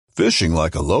Fishing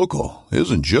like a local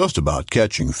isn't just about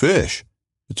catching fish.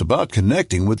 It's about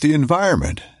connecting with the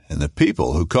environment and the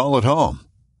people who call it home.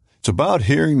 It's about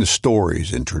hearing the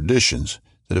stories and traditions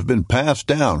that have been passed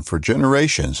down for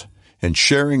generations and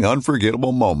sharing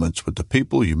unforgettable moments with the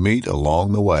people you meet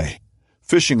along the way.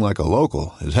 Fishing like a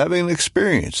local is having an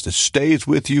experience that stays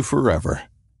with you forever.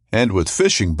 And with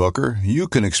Fishing Booker, you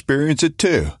can experience it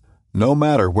too, no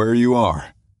matter where you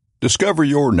are. Discover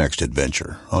your next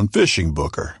adventure on Fishing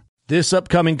Booker. This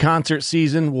upcoming concert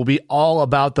season will be all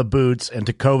about the boots, and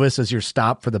Tecovas is your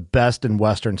stop for the best in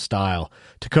Western style.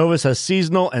 Tecovas has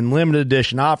seasonal and limited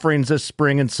edition offerings this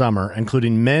spring and summer,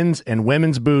 including men's and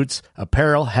women's boots,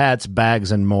 apparel, hats,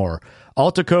 bags, and more.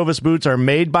 All Tecovas boots are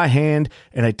made by hand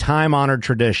in a time-honored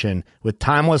tradition with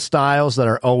timeless styles that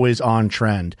are always on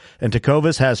trend. And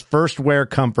Tecovas has first wear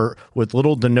comfort with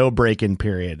little to no break-in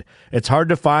period. It's hard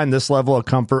to find this level of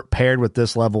comfort paired with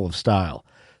this level of style.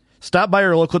 Stop by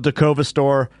your local Tecovas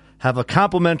store, have a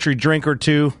complimentary drink or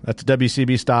two, that's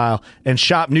WCB style, and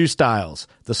shop new styles.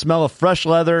 The smell of fresh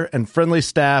leather and friendly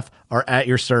staff are at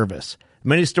your service.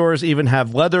 Many stores even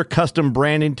have leather custom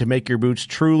branding to make your boots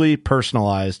truly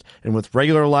personalized. And with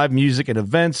regular live music and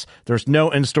events, there's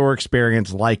no in-store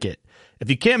experience like it.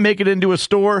 If you can't make it into a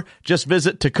store, just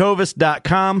visit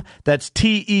tecovas.com. That's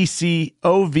TECOVAS.com.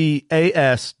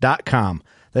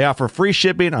 They offer free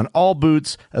shipping on all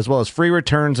boots, as well as free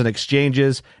returns and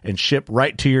exchanges, and ship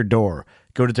right to your door.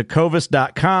 Go to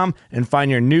tecovas.com and find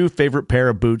your new favorite pair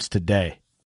of boots today.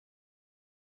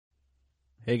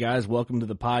 Hey guys, welcome to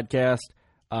the podcast.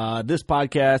 This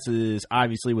podcast is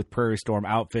obviously with Prairie Storm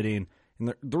Outfitting.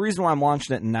 And the reason why I'm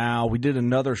launching it now, we did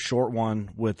another short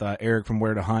one with Eric from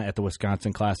Where to Hunt at the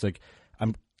Wisconsin Classic.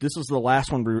 This was the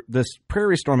last one. This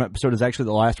Prairie Storm episode is actually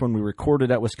the last one we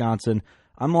recorded at Wisconsin.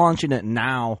 I'm launching it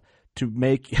now to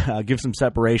give some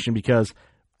separation because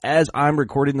as I'm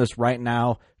recording this right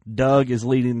now, Doug is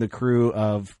leading the crew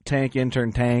of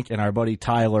Intern Tank, and our buddy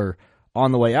Tyler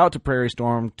on the way out to Prairie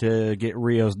Storm to get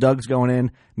Rios. Doug's going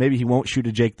in. Maybe he won't shoot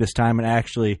a Jake this time and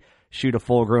actually shoot a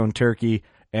full-grown turkey.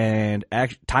 And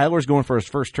Tyler's going for his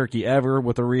first turkey ever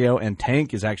with a Rio, and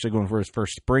Tank is actually going for his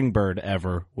first spring bird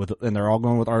ever, and they're all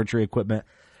going with archery equipment.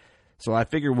 So I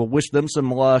figure we'll wish them some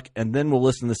luck, and then we'll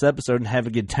listen to this episode and have a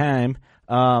good time.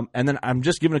 And then I'm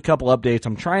just giving a couple updates.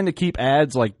 I'm trying to keep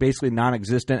ads like basically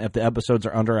non-existent if the episodes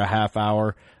are under a half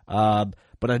hour.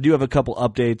 But I do have a couple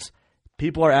updates.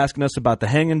 People are asking us about the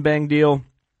Hang and Bang deal.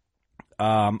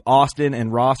 Austin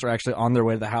and Ross are actually on their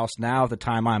way to the house now at the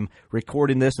time I'm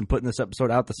recording this and putting this episode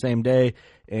out the same day.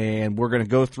 And we're going to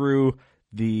go through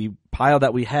the pile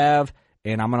that we have,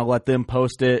 and I'm going to let them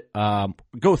post it,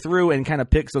 go through and kind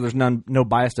of pick so there's no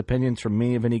biased opinions from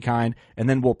me of any kind, and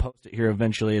then we'll post it here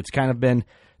eventually. It's kind of been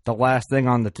the last thing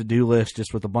on the to-do list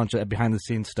just with a bunch of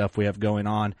behind-the-scenes stuff we have going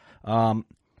on.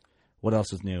 What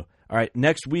else is new? All right,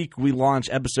 next week we launch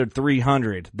episode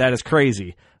 300. That is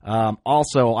crazy.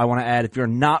 Also, I want to add, if you're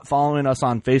not following us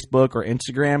on Facebook or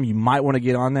Instagram, you might want to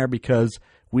get on there because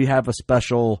we have a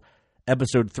special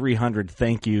episode 300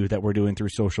 thank you that we're doing through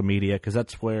social media, because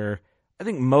that's where I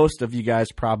think most of you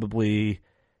guys probably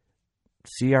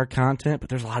see our content, but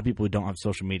there's a lot of people who don't have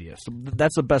social media. So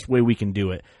that's the best way we can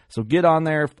do it. So get on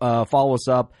there, follow us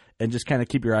up, and just kind of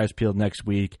keep your eyes peeled next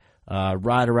week.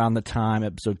 Right around the time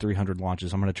episode 300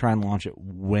 launches. I'm going to try and launch it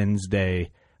Wednesday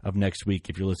of next week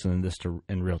if you're listening to this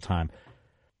in real time.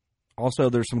 Also,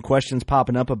 there's some questions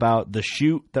popping up about the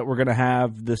shoot that we're going to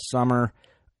have this summer.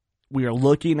 We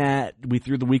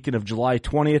threw the weekend of July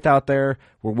 20th out there.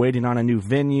 We're waiting on a new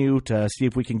venue to see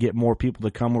if we can get more people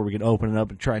to come where we can open it up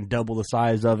and try and double the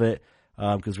size of it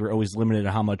because we're always limited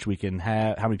to how many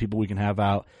people we can have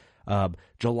out.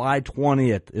 July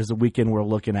 20th is the weekend we're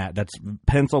looking at. That's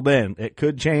penciled in. It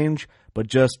could change, but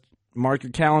just mark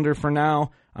your calendar for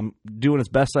now. I'm doing as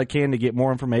best I can to get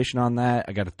more information on that.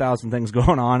 I got 1,000 things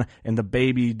going on, and the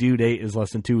baby due date is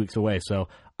less than 2 weeks away. So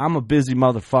I'm a busy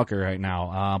motherfucker right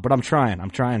now, but I'm trying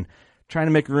to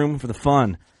make room for the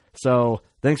fun. So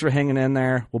thanks for hanging in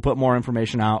there. We'll put more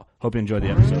information out. Hope you enjoy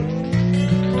the episode.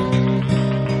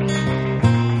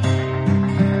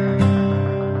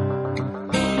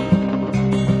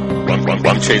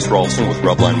 I'm Chase Ralston with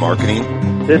Rubline Marketing.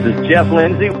 This is Jeff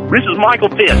Lindsay. This is Michael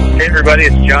Pitt. Hey everybody,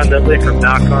 it's John Dudley from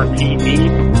Knock on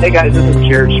TV. Hey guys, this is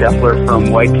Jared Scheffler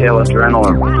from Whitetail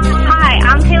Adrenaline. Hi,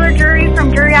 I'm Taylor Drury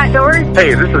from Drury Outdoors.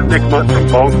 Hey, this is Nick Munt from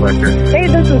Bow Collector. Hey,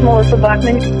 this is Melissa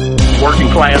Buckman. Working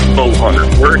Class Bow Hunter.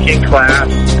 Working Class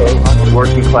Bow Hunter.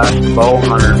 Working Class Bow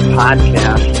Hunter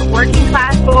Podcast. Working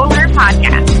Class Bow Hunter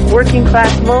podcast. Working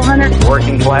class bow hunter.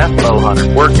 Working class bow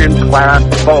hunter. Working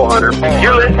class bow hunter.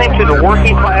 You're listening to the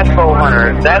Working Class Bow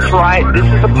Hunter. That's right. This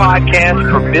is a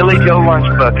podcast for Billy Joe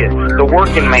Lunchbucket, the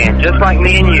working man, just like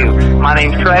me and you. My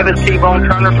name's Travis T-Bone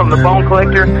Turner from the Bone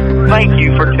Collector. Thank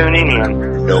you for tuning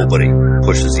in. Nobody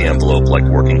pushes the envelope like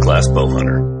Working Class Bow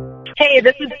Hunter. Hey,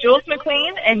 this is Jules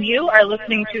McQueen, and you are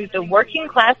listening to the Working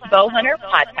Class Bow Hunter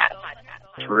podcast.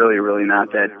 It's really, really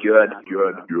not that good.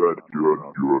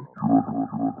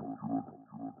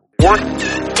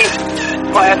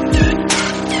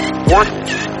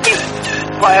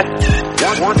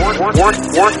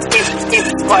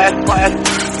 Working class.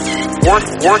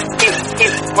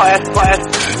 Working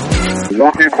class.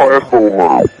 Working class bow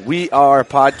hunter. We are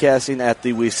podcasting at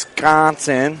the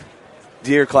Wisconsin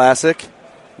Deer Classic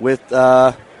with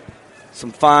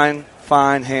some fine,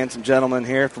 handsome gentlemen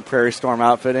here from Prairie Storm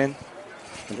Outfitting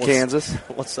in Kansas.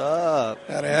 What's up?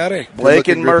 Howdy. Blake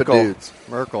and Merkel.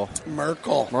 Merkel.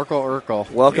 Merkel.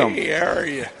 Welcome. Hey, how are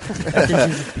you?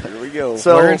 Here we go.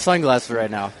 So wearing sunglasses right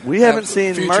now. We haven't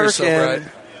seen Future's so Merkel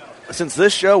since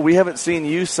this show. We haven't seen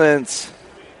you since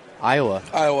Iowa.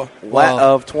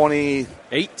 of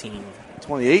 2018.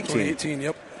 2018,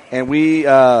 yep. And we,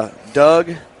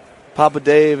 Doug, Papa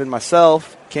Dave, and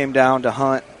myself came down to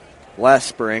hunt last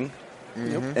spring.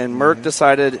 Mm-hmm. And Merc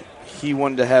decided he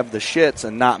wanted to have the shits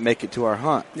and not make it to our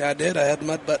hunt. Yeah, I did. I had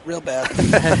mud butt real bad.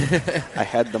 I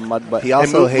had the mud butt. He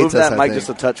also hates move us, that I mic think. just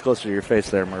a touch closer to your face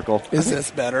there, Merkel. Is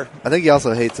this better? I think he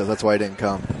also hates us. That's why he didn't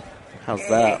come. How's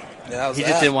that? Yeah, how's He that?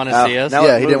 just didn't want to see us. now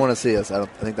Yeah, it he moved. didn't want to see us. I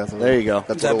think that's what There you go.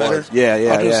 That's Is that what it better? was.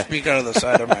 Yeah, I'll just speak out of the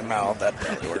side of my mouth. That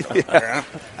probably worked out better,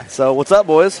 huh? So what's up,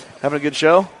 boys? Having a good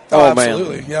show? Oh,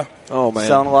 absolutely, yeah. Oh, man.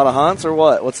 Selling a lot of hunts or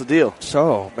what? What's the deal?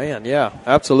 So, man, yeah,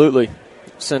 absolutely.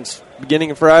 Since beginning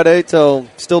of Friday till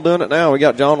still doing it now. We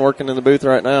got John working in the booth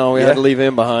right now. We had to leave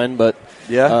him behind, but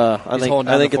Yeah. I He's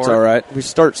holding down think the it's fort. all right. We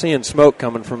start seeing smoke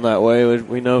coming from that way.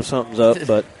 We know something's up,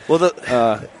 but Well, I'm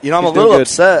he's a doing little good.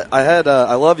 upset.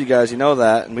 I love you guys, you know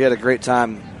that, and we had a great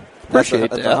time Appreciate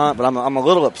at the that. hunt. But I'm a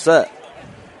little upset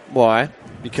Why?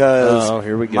 because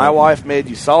Here we go. my wife made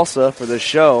you salsa for this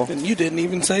show, And you didn't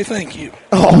even say thank you.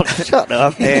 Oh, shut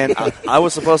up. and I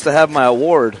was supposed to have my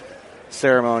award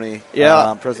ceremony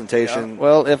presentation.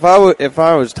 Well, if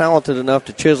I was talented enough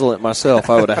to chisel it myself,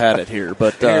 I would have had it here.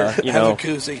 But Here, you have know, a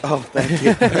koozie. Oh, thank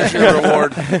you. There's your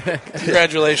reward.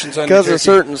 Congratulations on your because turkey. of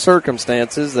certain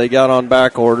circumstances, they got on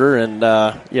back order, and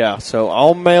so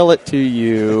I'll mail it to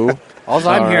you. All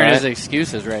I'm hearing right. is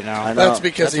excuses right now. That's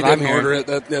because he what I'm didn't order hearing.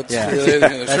 it. That's Yeah. really,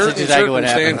 That's certain exactly what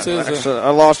happened. circumstances. So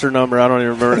I lost her number. I don't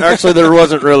even remember. Actually, there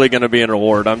wasn't really going to be an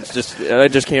award. I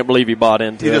just can't believe he bought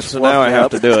into He it. just So now I fluffed it have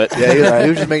up. to do it. Yeah, he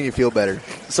was just making you feel better.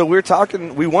 So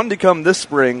we wanted to come this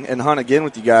spring and hunt again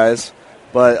with you guys,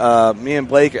 but me and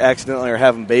Blake accidentally are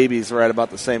having babies right about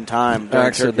the same time. during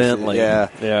turkey season. Accidentally. Yeah.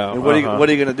 Yeah. I mean, what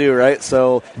are you going to do, right?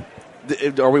 So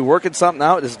are we working something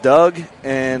out? Is Doug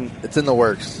and It's in the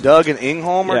works.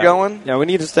 Ingholm are going? Yeah, we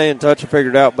need to stay in touch and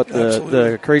figure it out. But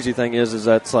Absolutely. the crazy thing is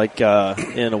that's like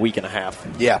in a week and a half.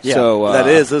 Yeah. So That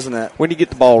is, isn't it? when you get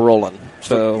the ball rolling.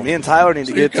 So Me and Tyler need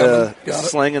to you're get to coming. Got it.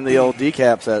 slinging the old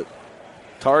decaps at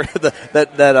target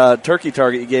that turkey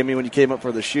target you gave me when you came up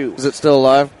for the shoot. is it still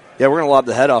alive? Yeah, we're gonna lob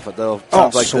the head off it though.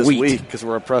 Sounds like this sweet. week because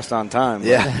we're pressed on time.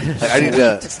 Yeah. I need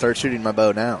to start shooting my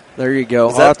bow now. There you go.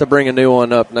 Is I'll that- have to bring a new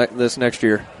one up this next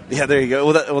year. Yeah, there you go.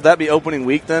 Will that be opening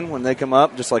week then when they come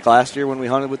up, just like last year when we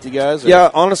hunted with you guys? Or-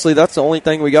 Yeah, honestly, that's the only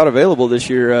thing we got available this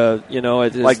year. It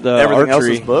is Like the everything else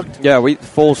archery. is booked? Yeah, we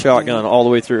full shotgun all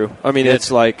the way through. I mean, it's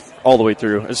like all the way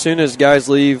through. As soon as guys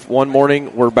leave one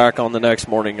morning, we're back on the next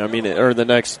morning. I mean, or the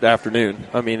next afternoon.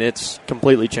 I mean, it's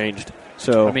completely changed.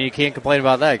 So I mean, you can't complain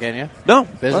about that, can you? no,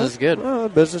 Business is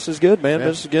good. Business is good, man. Yeah.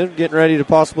 Business is good. Getting ready to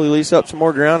possibly lease up some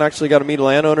more ground. Actually, got to meet a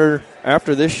landowner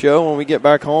after this show when we get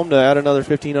back home to add another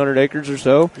 1,500 acres or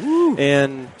so.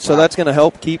 And so that's going to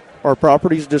help keep our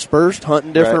properties dispersed,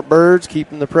 hunting different birds,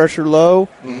 keeping the pressure low.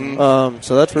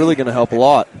 So that's really going to help a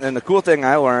lot. And the cool thing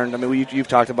I learned, I mean, you've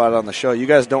talked about it on the show. You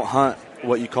guys don't hunt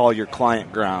what you call your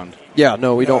client ground. Yeah,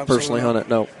 no, we No, don't personally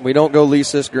absolutely hunt it. No, we don't go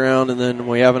lease this ground, and then when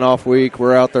we have an off week,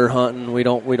 we're out there hunting. We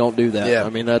don't do that. Yeah. I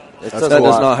mean that says does a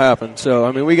lot. not happen. So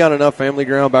I mean, we got enough family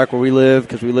ground back where we live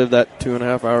because we live that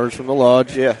 2.5 hours from the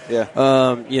lodge. Yeah.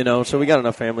 So we got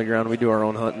enough family ground. We do our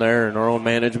own hunting there and our own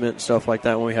management and stuff like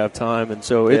that when we have time. And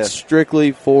so it's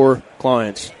strictly for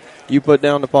clients. You put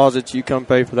down deposits, you come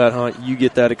pay for that hunt, you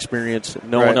get that experience.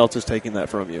 No Right. one else is taking that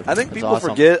from you. I think That's people awesome.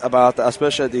 forget about that,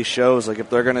 especially at these shows. Like if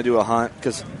they're going to do a hunt,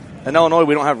 because in Illinois,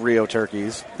 we don't have Rio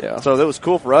turkeys. Yeah. So it was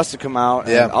cool for us to come out.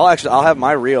 And Yeah. I'll have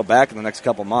my Rio back in the next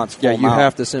couple months. Yeah, you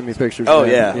have to send me pictures. Oh,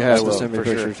 man. yeah. You have I to will, send me for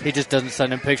sure. pictures. He just doesn't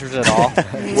send him pictures at all.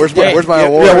 Where's my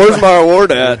award? Yeah, where's my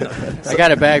award at? I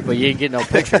got it back, but you ain't getting no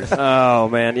pictures. Oh,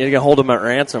 man. You're going to hold them at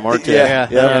ransom, aren't you? Yeah.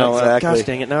 Exactly. Gosh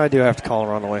dang it. Now I do have to call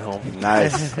her on the way home.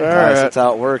 Nice. All Nice. right. That's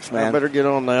how it works, man. I better get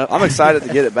on that. I'm excited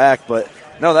to get it back, but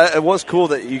no, it was cool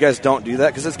that you guys don't do that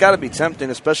because it's got to be tempting,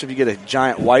 especially if you get a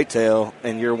giant whitetail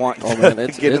and you're wanting to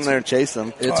get in there and chase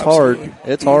them. It's hard.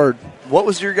 It's hard. What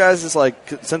was your guys'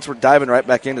 since we're diving right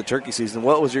back into turkey season,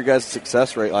 what was your guys'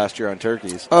 success rate last year on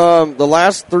turkeys? The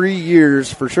last 3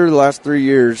 years, for sure the last 3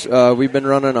 years, we've been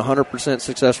running 100%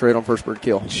 success rate on first bird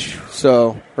kill.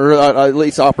 So, or at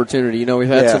least opportunity. You know, we've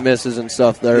had some misses and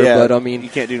stuff there, but I mean, you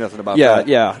can't do nothing about that. that.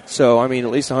 Yeah. So, I mean,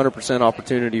 at least 100%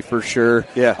 opportunity for sure.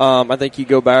 Yeah. I think you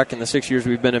go back in the 6 years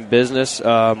we've been in business,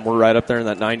 we're right up there in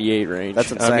that 98 range.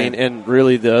 That's insane. I mean, and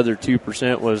really the other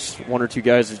 2% was one or two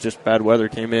guys that just bad weather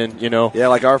came in, you know. Yeah,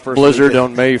 like our first blizzard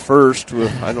on May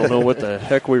 1st. I don't know what the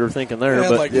heck we were thinking there.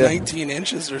 But 19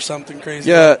 inches or something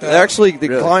crazy. Yeah, like that. actually, the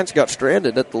clients got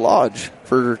stranded at the lodge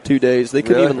for 2 days. They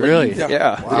couldn't even leave. Yeah.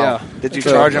 Yeah. Did you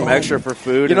charge them extra for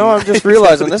food? You know, I'm just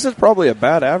realizing this is probably a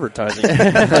bad advertising.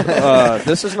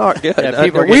 This is not good. Yeah,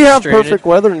 people are we getting have stranded. perfect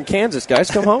weather in Kansas.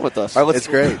 Guys, come home with us. All right, It's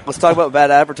great. Let's talk about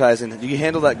bad advertising. Did you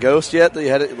handle that ghost yet that you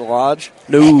had at the lodge?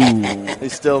 No.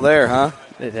 He's still there, huh?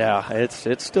 Yeah,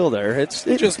 it's still there.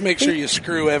 Just make sure you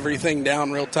screw everything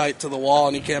down real tight to the wall,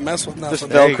 and you can't mess with nothing.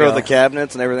 Just Velcro the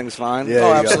cabinets and everything's fine? Yeah,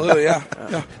 Oh, absolutely,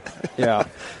 yeah. Yeah.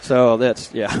 So that's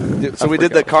So we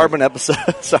did the carbon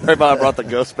episode. Sorry about I brought the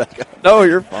ghost back up. No,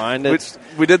 you're fine.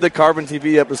 We did the carbon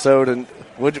TV episode, and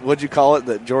what'd you call it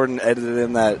that Jordan edited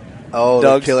in that? Oh,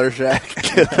 Doug's the Killer Shack.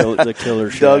 The Killer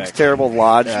Shack. Doug's terrible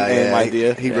lodge name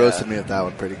idea. He roasted me with that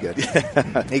one pretty good.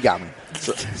 He got me.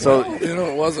 So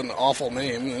it was an awful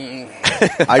name.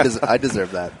 I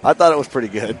deserve that. I thought it was pretty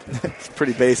good. It's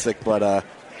pretty basic, but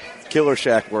Killer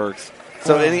Shack works.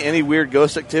 So any weird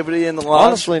ghost activity in the lodge?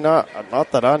 Honestly, not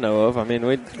that I know of. I mean,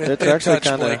 it's actually touched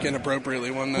kind Blake of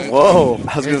inappropriately one night. Whoa!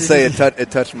 I was going to say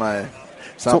it touched my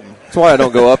something. That's why I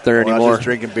don't go up there When I was anymore. just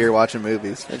drinking beer, watching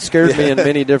movies. It scared me in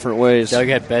many different ways. Doug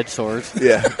had bed sores.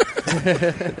 Yeah.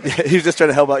 He was just trying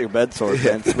to help out your bed sores,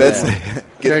 man.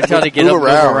 Trying to get up, move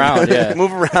around. Yeah.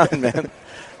 Move around, man.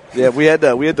 Yeah, we had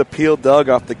to peel Doug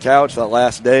off the couch that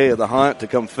last day of the hunt to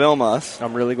come film us.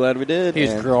 I'm really glad we did. He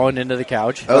was growing into the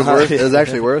couch. It was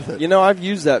actually worth it. You know, I've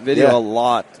used that video a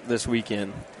lot this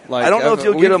weekend. Like, I don't know if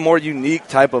you'll get a more unique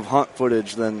type of hunt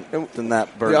footage than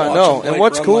that bird. Yeah, I know. And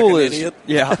what's cool is,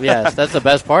 yes, that's the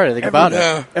best part. I think about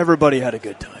it. Everybody had a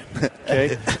good time.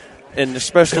 Okay. And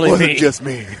especially it wasn't me. just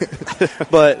me.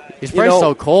 But he's probably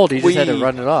so cold, he just had to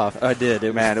run it off. I did.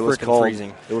 It was cold.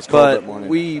 freezing. It was cold that But morning.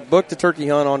 we booked a turkey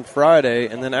hunt on Friday,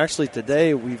 and then actually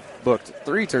today we booked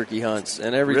 3 turkey hunts.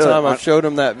 And every Really? time I've showed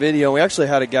him that video, we actually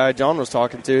had a guy John was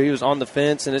talking to. He was on the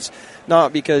fence, and it's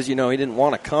not because he didn't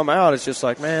want to come out. It's just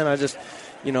like, man, I just,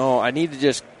 I need to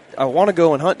just. I want to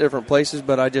go and hunt different places,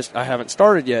 but I haven't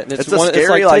started yet. And it's a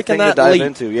scary like thing taking that to dive leap.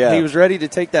 into. Yeah, he was ready to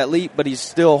take that leap, but he's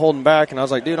still holding back. And I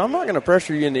was like, dude, I'm not going to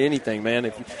pressure you into anything, man.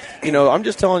 If I'm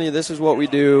just telling you this is what we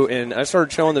do. And I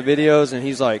started showing the videos, and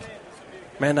he's like,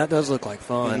 man, that does look like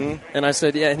fun. Mm-hmm. And I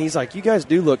said, yeah. And he's like, you guys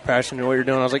do look passionate in what you're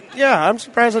doing. I was like, yeah, I'm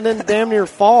surprised I didn't damn near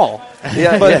fall.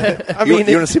 Yeah, but I mean,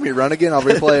 you want to see me run again? I'll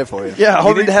replay it for you. Yeah,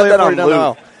 I'll need to have replay that it for on you down loop. the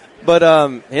aisle.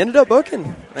 But he ended up booking.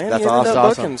 Man, That's he ended up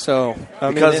awesome. booking. So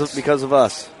because of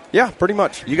us. Yeah, pretty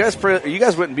much. You guys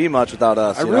wouldn't be much without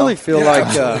us. I really feel like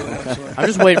I'm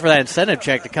just waiting for that incentive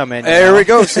check to come in. There we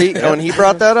go. See, when he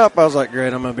brought that up, I was like,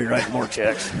 great, I'm going to be writing more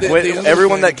checks.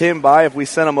 Everyone that came by, if we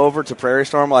sent them over to Prairie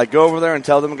Storm, go over there and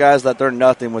tell them guys that they're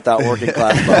nothing without working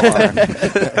class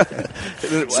ball.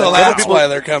 So that's why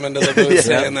they're coming to the booth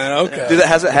saying that. Okay.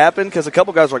 Has it happened? Because a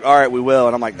couple guys were like, all right, we will.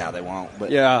 And I'm like, no, they won't.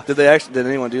 But yeah. Did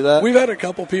anyone do that? We've had a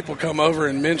couple people come over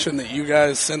and mention that you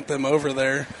guys sent them over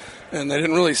there. And they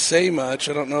didn't really say much.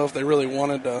 I don't know if they really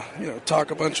wanted to, talk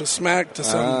a bunch of smack to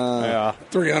some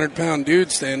 300-pound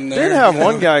dude standing there. Did have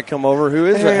one guy come over who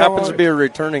happens to be a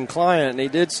returning client, and he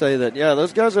did say that,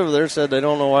 those guys over there said they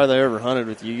don't know why they ever hunted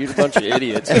with you. You're a bunch of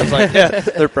idiots. I was like,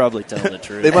 they're probably telling the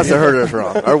truth. They must have heard us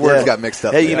wrong. Our words got mixed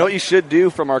up. Hey, you know what you should do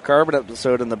from our carbon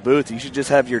episode in the booth? You should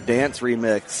just have your dance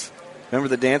remix. Remember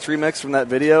the dance remix from that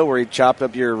video where he chopped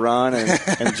up your run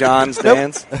and John's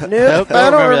dance? Nope, I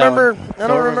don't remember. I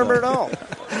don't remember at all.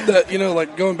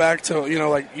 like going back to,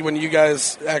 like when you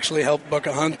guys actually help book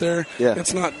a hunt there,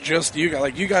 it's not just you guys.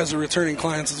 Like you guys are returning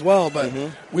clients as well, but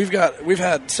we've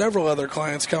had several other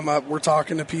clients come up. We're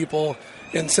talking to people,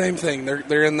 and same thing.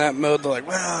 They're in that mode. They're like,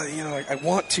 well, I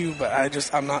want to, but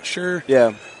I'm not sure.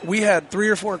 Yeah. We had 3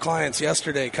 or 4 clients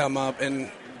yesterday come up,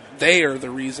 and they are the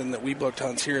reason that we booked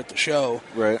hunts here at the show.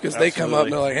 Right. Because they come up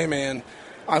and they're like, hey, man,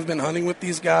 I've been hunting with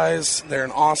these guys. They're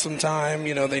an awesome time.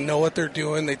 They know what they're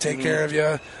doing. They take care of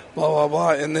you, blah, blah,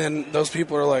 blah. And then those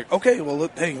people are like, okay, well,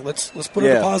 let's put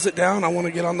a deposit down. I want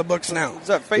to get on the books now. It's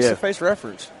that face-to-face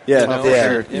reference. Yeah.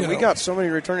 Sure. And we got so many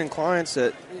returning clients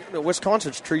that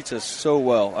Wisconsin treats us so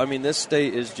well. I mean, this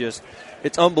state is just –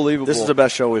 it's unbelievable. This is the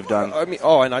best show we've done. I mean,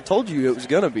 and I told you it was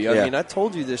going to be. I mean, I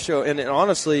told you this show. And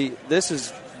honestly, this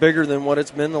is bigger than what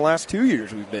it's been the last 2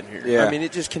 years we've been here. Yeah. I mean,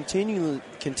 it just continually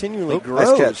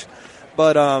grows. Nice catch.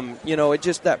 But, it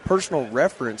just that personal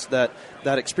reference, that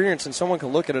experience, and someone can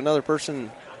look at another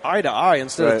person eye to eye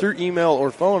instead of through email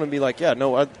or phone and be like, yeah,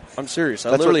 no, I'm serious.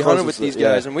 I literally hunted with these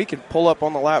guys, and we could pull up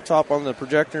on the laptop on the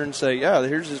projector and say, yeah,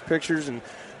 here's his pictures, and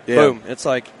boom. It's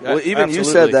like, well, even absolutely. you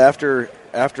said that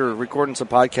after recording some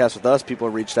podcasts with us, people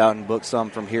reached out and booked some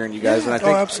from hearing you guys, and I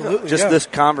think absolutely, just this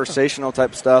conversational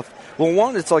type stuff. Well,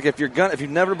 one, it's like if you've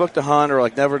never booked a hunt or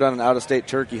like never done an out-of-state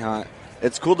turkey hunt,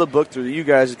 it's cool to book through you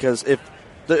guys because if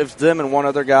them and one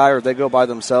other guy or they go by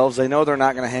themselves, they know they're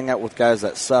not going to hang out with guys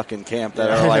that suck in camp that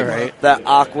are like that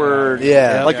awkward.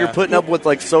 Yeah. Like you're putting up with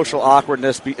like social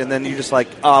awkwardness and then you just like,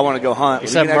 oh, I want to go hunt.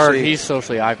 Except Mark, he's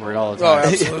socially awkward all the time. Oh,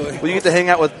 absolutely. Well, you get to hang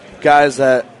out with guys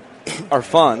that are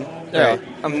fun. Yeah.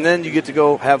 And then you get to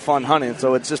go have fun hunting.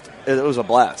 So it was a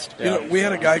blast. Yeah. We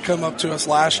had a guy come up to us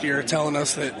last year telling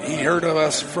us that he heard of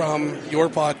us from your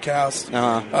podcast.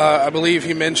 I believe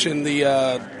he mentioned the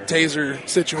taser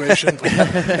situation.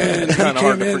 And he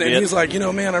came in and he's like,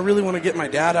 man, I really want to get my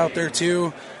dad out there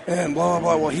too. And blah,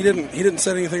 blah, blah. Well, he didn't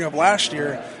set anything up last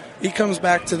year. He comes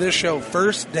back to this show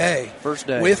first day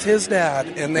with his dad,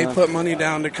 and they put money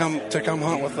down to come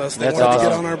hunt with us. They wanted to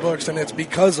get on our books, and it's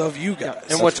because of you guys.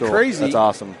 And what's crazy That's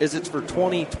awesome. is it's for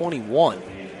 2021.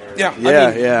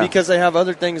 Yeah. Because they have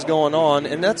other things going on,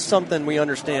 and that's something we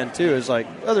understand too. Is like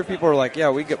other people are like,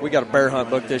 yeah, we got a bear hunt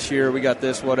booked this year, we got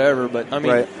this, whatever. But I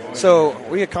mean, so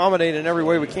we accommodate in every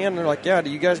way we can. And they're like, yeah,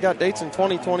 do you guys got dates in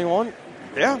 2021?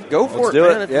 Yeah, go for it,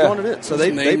 man. If you wanted it, so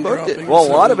they booked it. Well,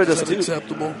 a lot of it is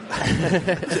acceptable.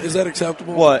 Is that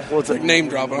acceptable? What? Well, it's like name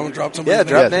dropping. I'm gonna drop somebody's name.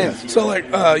 drop names. So, like,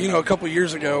 a couple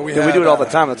years ago, we do it all the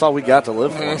time. That's all we got to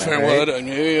live for. I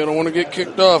don't want to get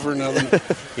kicked off or nothing.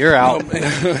 You're out. Get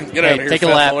out of here. Take a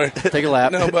lap. Take a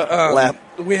lap. No, but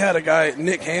we had a guy,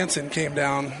 Nick Hansen, came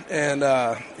down,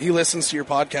 and he listens to your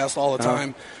podcast all the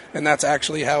time, and that's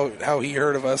actually how he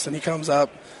heard of us. And he comes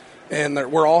up. And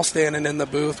we're all standing in the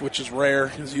booth, which is rare,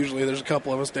 because usually there's a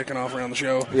couple of us dicking off around the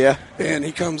show. Yeah. And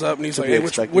he comes up and he's like, hey,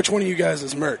 which one of you guys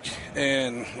is Merc?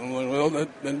 And I'm like, well,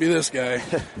 that'd be this guy.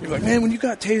 He's like, man, when you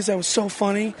got tased, that was so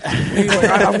funny. And he's like,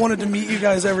 I wanted to meet you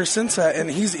guys ever since that. And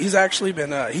he's actually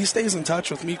been, he stays in touch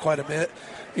with me quite a bit.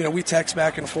 We text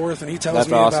back and forth, and he tells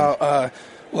me about...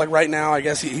 like right now, I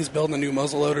guess he's building a new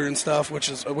muzzleloader and stuff, which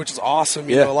is awesome.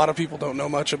 You know, a lot of people don't know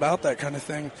much about that kind of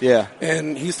thing. Yeah.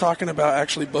 And he's talking about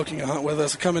actually booking a hunt with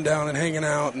us, coming down and hanging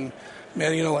out, and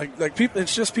man, like people.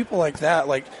 It's just people like that.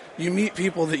 Like you meet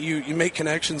people that you make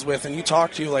connections with, and you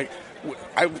talk to. Like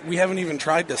we haven't even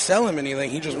tried to sell him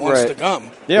anything. He just wants to come.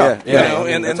 Yeah.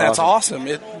 And that's awesome.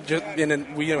 It just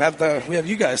we have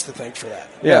you guys to thank for that.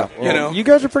 Yeah. Well, you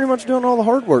guys are pretty much doing all the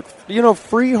hard work.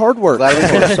 Free hard work.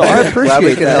 So I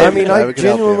appreciate that. I mean, I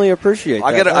genuinely appreciate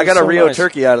that. I got a Rio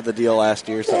turkey out of the deal last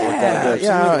year. Something like that.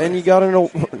 Yeah, and you got an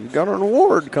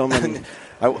award coming.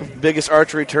 Biggest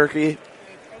archery turkey.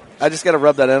 I just got to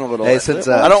rub that in a little. Hey, bit. since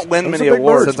I don't win many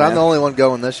awards, since I'm the only one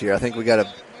going this year, I think we got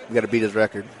to beat his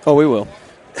record. Oh, we will.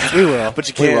 We will. But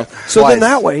you can't. So then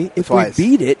that way, if we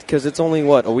beat it, because it's only,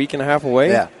 a week and a half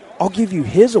away, I'll give you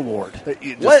his award.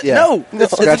 What? Yeah. No.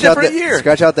 It's a different year.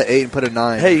 Scratch out the 8 and put a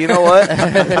 9. Hey, you know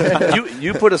what?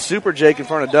 you put a Super Jake in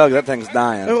front of Doug, that thing's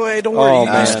dying. Oh, hey, don't worry.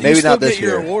 Maybe not this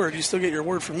year. You still get your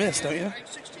award for miss, don't you?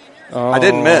 I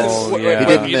didn't miss.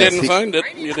 Yeah. You didn't find it.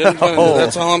 You didn't find it.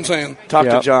 That's all I'm saying. Talk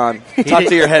to John. Talk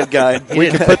to your head guy. We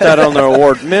can put that on the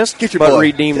award. Missed, but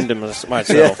redeemed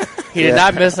myself. He did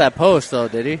not miss that post, though,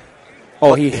 did he?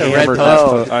 Oh, he hammered that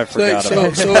post. I forgot about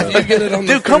it. So if you get it on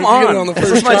the Dude, come on. The this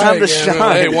first is my time to again,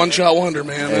 shine. Hey, one-shot wonder,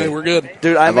 man. Hey, we're good.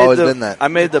 Dude, I've always been that. I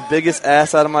made the biggest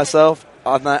ass out of myself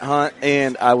on that hunt,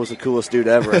 and I was the coolest dude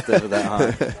ever at the end of that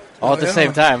hunt. All at the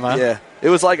same time, huh? Yeah. It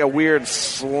was like a weird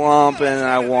slump, and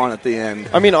I won at the end.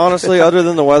 I mean, honestly, other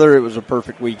than the weather, it was a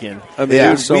perfect weekend. I mean, it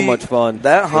was so much fun.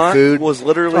 That hunt was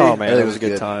literally... Oh, man, it was a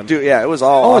good time. Dude, yeah, it was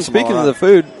all awesome. And speaking of the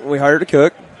food, we hired a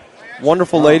cook.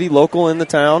 Wonderful lady, local in the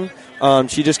town.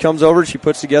 She just comes over. She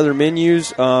puts together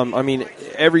menus. I mean,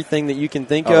 everything that you can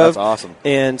think of. That's awesome.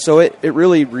 And so it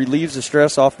really relieves the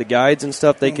stress off the guides and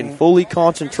stuff. They can fully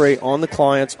concentrate on the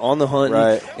clients, on the hunting.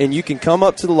 Right. And you can come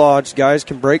up to the lodge. Guys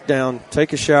can break down,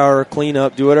 take a shower, clean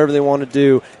up, do whatever they want to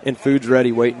do, and food's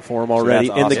ready waiting for them already.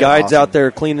 So that's and the guide's out there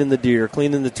cleaning the deer,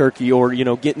 cleaning the turkey, or,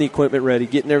 getting the equipment ready,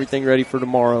 getting everything ready for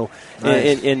tomorrow.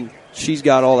 Nice. And she's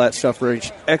got all that stuff ready.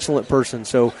 Excellent person.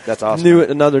 So that's awesome.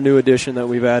 Another new addition that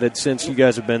we've added since you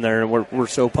guys have been there, and we're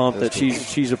so pumped that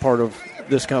she's a part of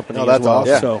this company as well.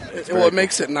 Awesome. So it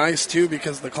makes it nice too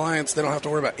because the clients, they don't have to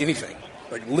worry about anything,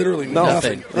 like literally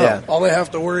nothing. Yeah. All they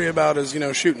have to worry about is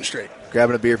shooting straight,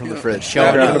 grabbing a beer from the fridge,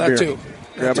 grabbing a beer. Too.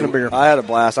 Grabbing a beer. I had a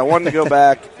blast. I wanted to go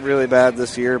back really bad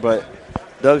this year, but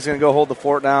Doug's going to go hold the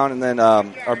fort down, and then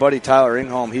our buddy Tyler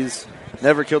Ingholm, he's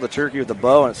never killed a turkey with a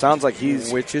bow, and it sounds like he's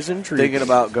thinking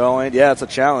about going. Yeah, it's a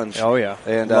challenge. Oh yeah,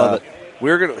 and love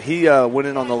it. He went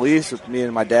in on the lease with me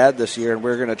and my dad this year, and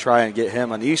we're gonna try and get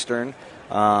him an Eastern.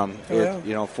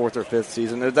 4th or 5th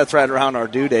season. That's right around our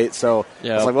due date. So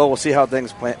it's like, well, we'll see how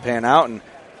things pan out. And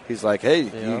he's like, hey,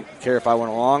 do you care if I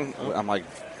went along? I'm like,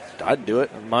 I'd do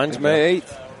it. Mine's May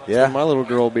 8th. Yeah, so my little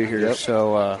girl will be here. Yep.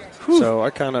 So I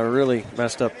kind of really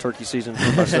messed up turkey season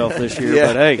for myself this year.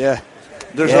 Yeah, but hey,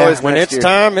 there's always when next it's year.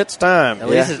 time, it's time. At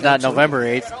least it's not November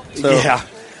 8th. So,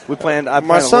 we planned.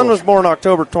 My son was born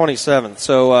October 27th,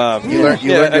 so you learned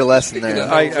your lesson there.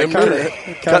 I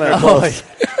kind of close.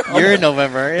 You're in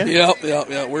November, aren't you?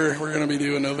 Yep. We're going to be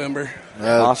doing November.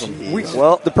 Awesome.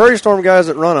 The Prairie Storm guys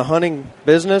that run a hunting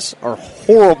business are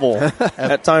horrible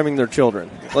at timing their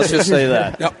children. Let's just say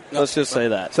that. Yep. Let's just say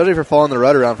that. Sorry for following the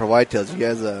rut around for whitetails. You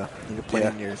guys you can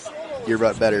plan your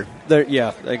rut better.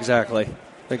 Yeah, exactly.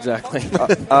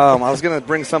 I was going to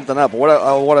bring something up. What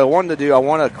I wanted to do, I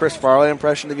want a Chris Farley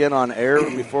impression again on air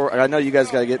before. I know you guys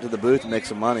got to get to the booth and make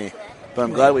some money, but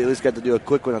I'm glad we at least got to do a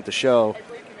quick one at the show.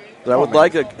 But I would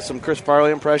like some Chris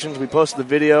Farley impressions. We posted the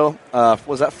video. It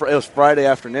was Friday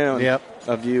afternoon. Yep.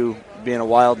 Of you being a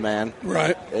wild man.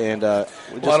 Right. And I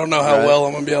don't know how well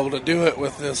I'm going to be able to do it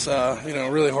with this,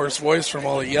 really hoarse voice from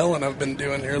all the yelling I've been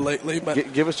doing here lately.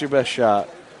 But give us your best shot.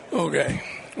 Okay.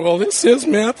 Well, this is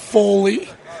Matt Foley,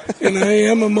 and I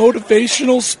am a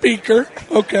motivational speaker.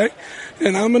 Okay.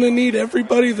 And I'm going to need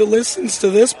everybody that listens to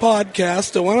this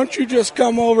podcast to why don't you just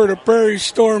come over to Prairie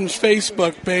Storm's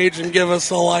Facebook page and give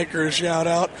us a like or a shout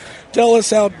out. Tell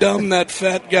us how dumb that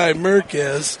fat guy Merc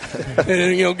is,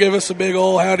 and give us a big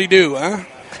old howdy do, huh?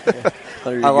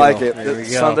 I like it.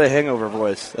 It's Sunday hangover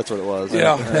voice. That's what it was.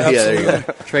 Yeah, absolutely. There you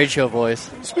go. Trade show voice.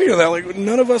 Speaking of that,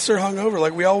 none of us are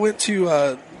hungover. We all went to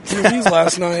TV's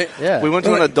last night. Yeah, we went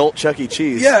to an adult Chuck E.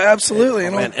 Cheese. Yeah, absolutely.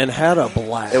 And had a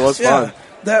blast. It was fun.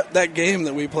 That game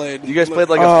that we played. You guys played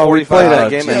a 45-minute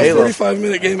game of Halo.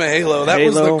 45-minute game of Halo. That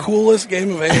was the coolest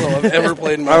game of Halo I've ever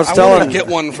played in my life. I want to get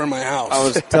one for my house. I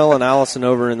was telling Allison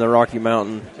over in the Rocky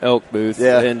Mountain elk booth,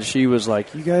 and she was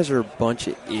like, you guys are a bunch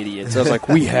of idiots. I was like,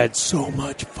 we had so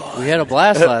much fun. We had a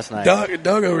blast last night.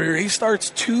 Doug over here, he starts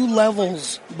 2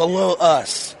 levels below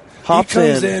us. Hops he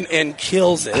comes in and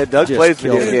kills it. Yeah, Doug plays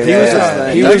video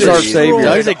games. He was our savior.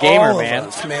 Doug's a gamer,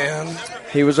 man.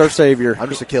 He was our savior. I'm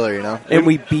just a killer, And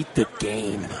we beat the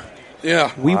game.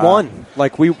 Yeah, we won.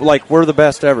 We're the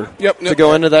best ever. Yep. To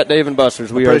go into that Dave and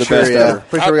Buster's, we are the best ever.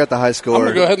 Pretty sure we got the high score. I'm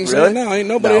gonna go ahead and say it now. Ain't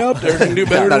nobody out there can do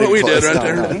better than what we did right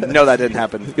there. No, that didn't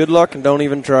happen. Good luck and don't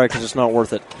even try because it's not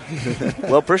worth it.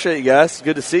 Well, appreciate you guys.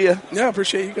 Good to see you. Yeah,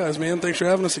 appreciate you guys, man. Thanks for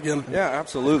having us again. Yeah,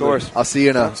 absolutely. Of course. I'll see you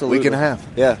in a week and a half.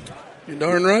 Yeah. You're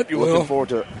darn right you will. Looking forward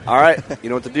to it. All right. You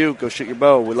know what to do. Go shoot your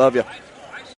bow. We love you.